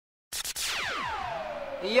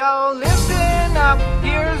Yo, listen up,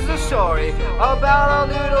 here's the story about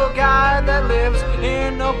a little guy that lives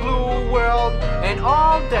in a blue world. And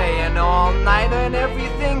all day and all night and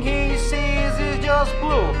everything he sees is just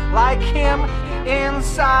blue. Like him,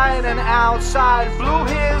 inside and outside. Blue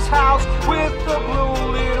his house with a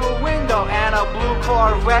blue little window and a blue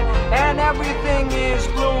Corvette. And everything is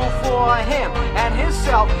blue for him and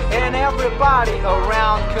himself and everybody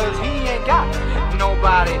around. Cause he ain't got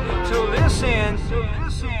nobody to listen.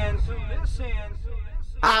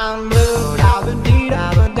 I'm blue, da-ba-dee,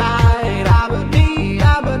 da-ba-die, da-ba-dee,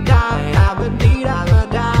 da-ba-die, da-ba-dee,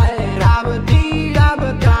 da-ba-die, da-ba-dee,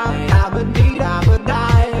 da-ba-die, da-ba-dee,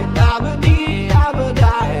 da-ba-die, da-ba-dee,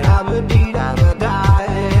 da-ba-die, da-ba-dee,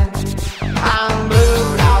 da-ba-die. I'm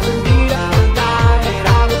blue, da-ba-dee, da-ba-die,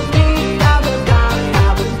 da-ba-dee, da-ba-die,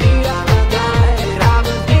 da-ba-dee, da-ba-die,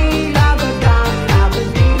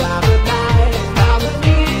 da-ba-dee, da-ba-die, da-ba-dee, da-ba-die,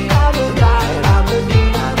 da-ba-dee, da-ba-die, da-ba-dee,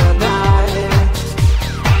 da-ba-die.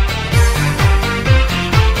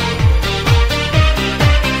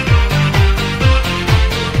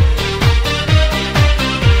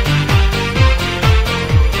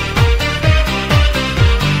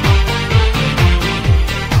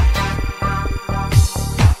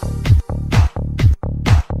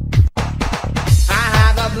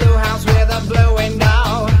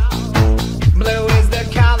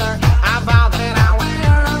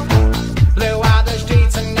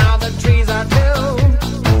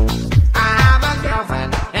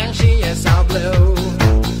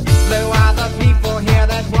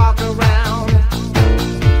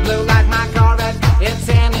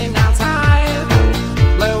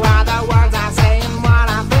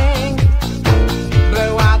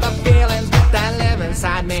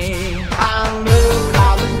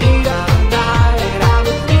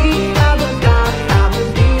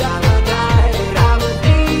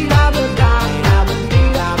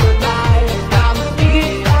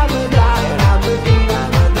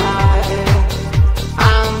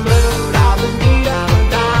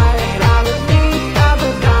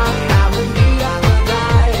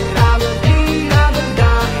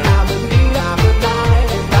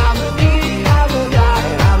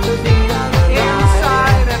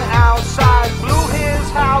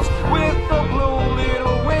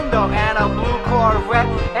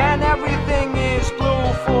 And everything is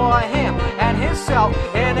blue for him and himself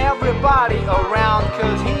and everybody around.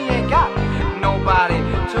 Cause he ain't got nobody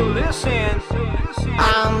to listen.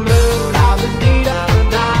 I'm